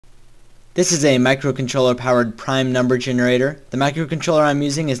This is a microcontroller powered prime number generator. The microcontroller I'm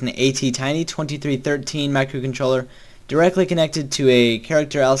using is an ATtiny 2313 microcontroller directly connected to a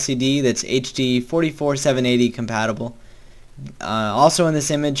character LCD that's HD 44780 compatible. Also in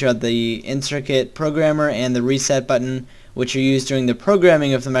this image are the in-circuit programmer and the reset button, which are used during the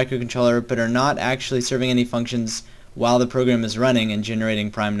programming of the microcontroller but are not actually serving any functions while the program is running and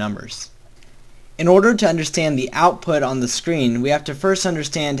generating prime numbers. In order to understand the output on the screen, we have to first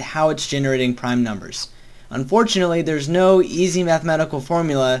understand how it's generating prime numbers. Unfortunately, there's no easy mathematical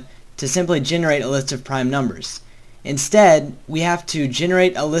formula to simply generate a list of prime numbers. Instead, we have to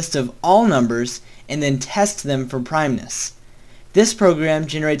generate a list of all numbers and then test them for primeness. This program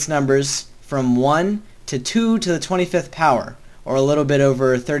generates numbers from 1 to 2 to the 25th power, or a little bit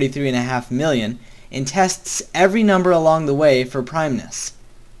over 33.5 million, and tests every number along the way for primeness.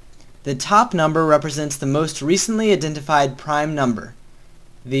 The top number represents the most recently identified prime number.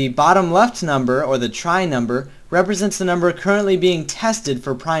 The bottom left number, or the try number, represents the number currently being tested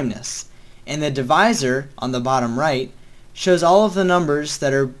for primeness. And the divisor, on the bottom right, shows all of the numbers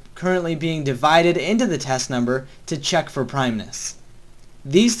that are currently being divided into the test number to check for primeness.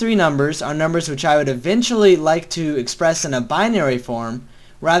 These three numbers are numbers which I would eventually like to express in a binary form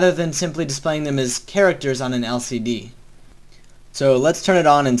rather than simply displaying them as characters on an LCD. So let's turn it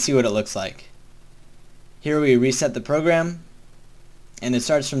on and see what it looks like. Here we reset the program and it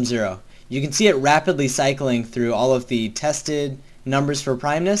starts from 0. You can see it rapidly cycling through all of the tested numbers for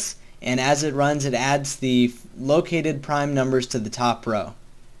primeness, and as it runs it adds the located prime numbers to the top row.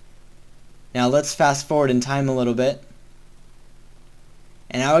 Now let's fast forward in time a little bit,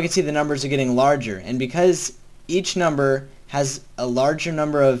 and now I can see the numbers are getting larger, and because each number has a larger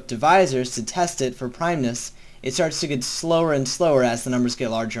number of divisors to test it for primeness, it starts to get slower and slower as the numbers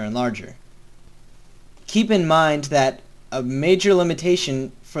get larger and larger. Keep in mind that a major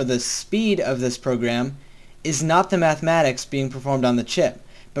limitation for the speed of this program is not the mathematics being performed on the chip,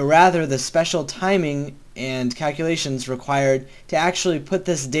 but rather the special timing and calculations required to actually put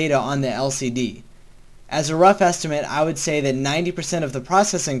this data on the LCD. As a rough estimate, I would say that 90% of the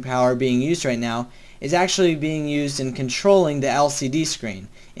processing power being used right now is actually being used in controlling the LCD screen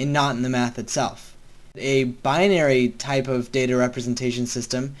and not in the math itself. A binary type of data representation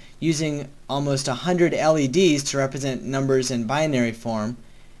system using almost 100 LEDs to represent numbers in binary form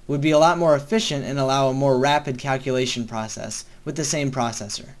would be a lot more efficient and allow a more rapid calculation process with the same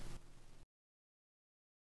processor.